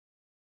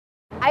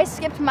I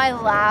skipped my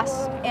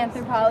last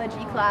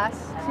anthropology class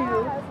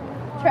to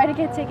try to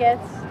get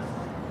tickets.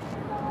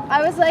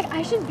 I was like,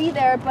 I should be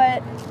there,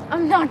 but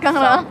I'm not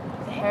gonna. So,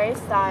 Harry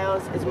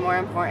Styles is more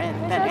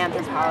important than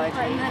anthropology.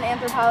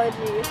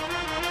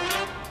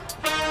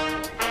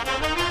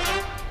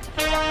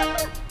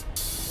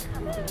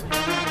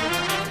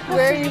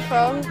 Where are you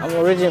from? I'm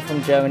originally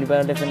from Germany, but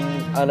I live in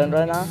Ireland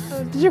right now.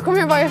 Did you come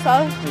here by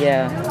yourself?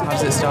 Yeah. How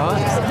does it start?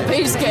 The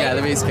booze cake. Yeah,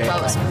 the booze cake.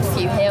 Well, it's a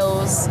few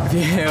hills, a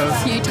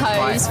few toes,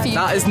 Right. few...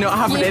 That is not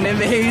happening in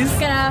these.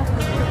 Gonna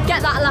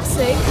get that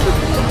elastic.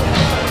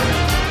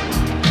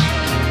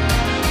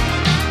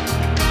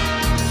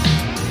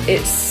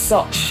 It's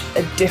such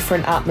a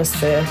different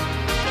atmosphere,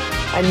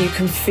 and you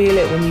can feel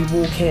it when you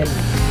walk in.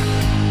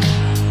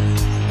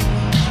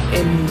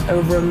 In a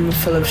room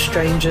full of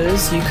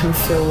strangers, you can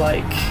feel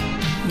like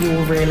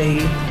you're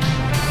really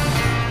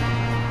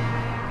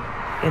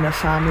in a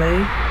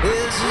family.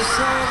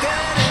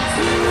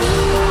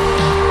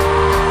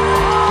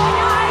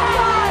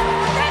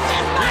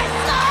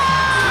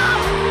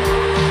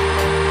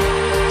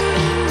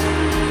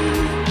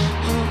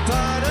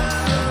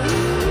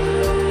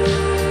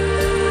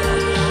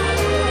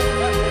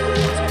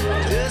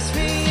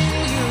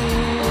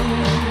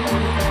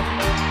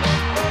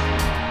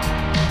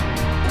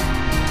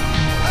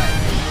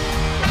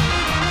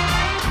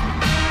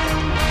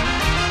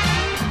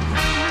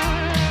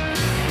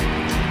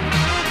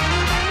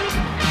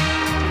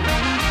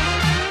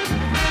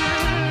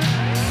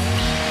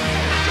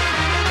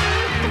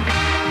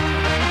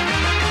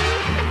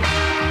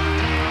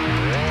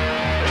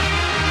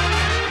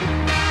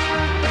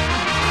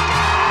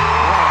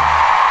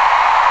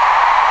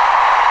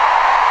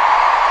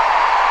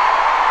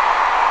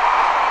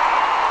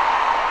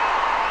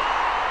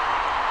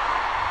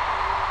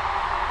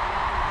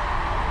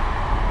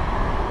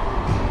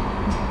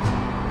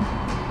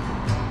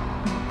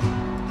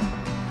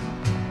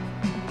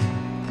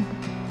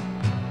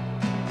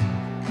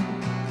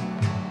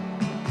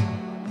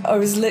 I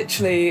was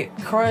literally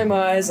crying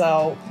my eyes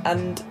out,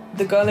 and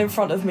the girl in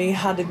front of me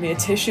handed me a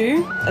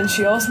tissue and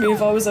she asked me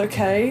if I was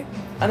okay,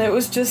 and it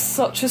was just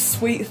such a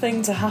sweet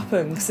thing to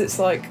happen, because it's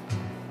like,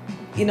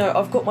 you know,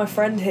 I've got my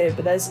friend here,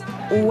 but there's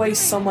always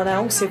someone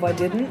else if I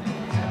didn't.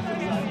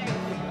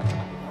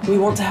 We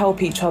want to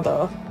help each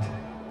other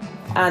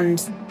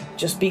and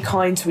just be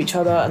kind to each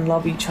other and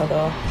love each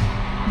other.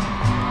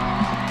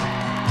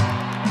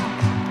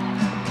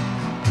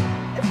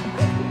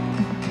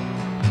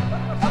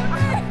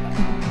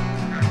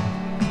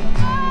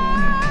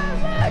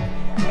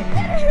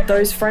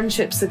 Those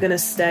friendships are going to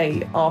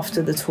stay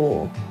after the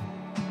tour.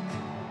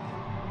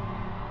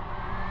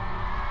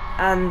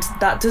 And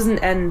that doesn't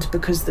end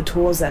because the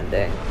tour's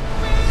ending.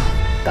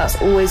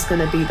 That's always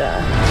going to be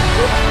there.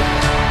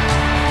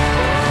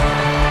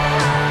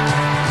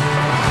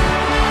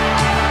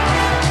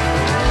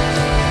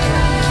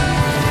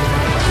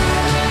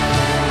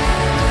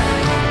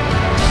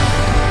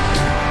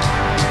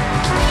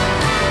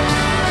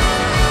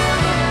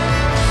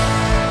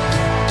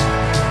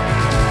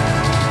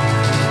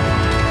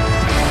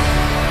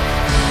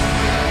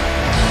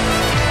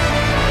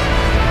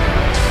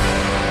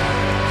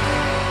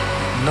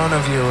 None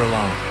of you are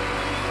alone.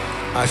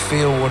 I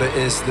feel what it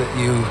is that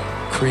you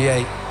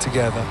create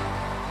together.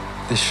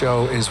 This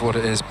show is what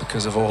it is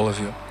because of all of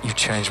you. You've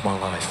changed my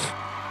life.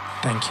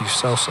 Thank you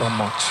so, so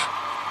much.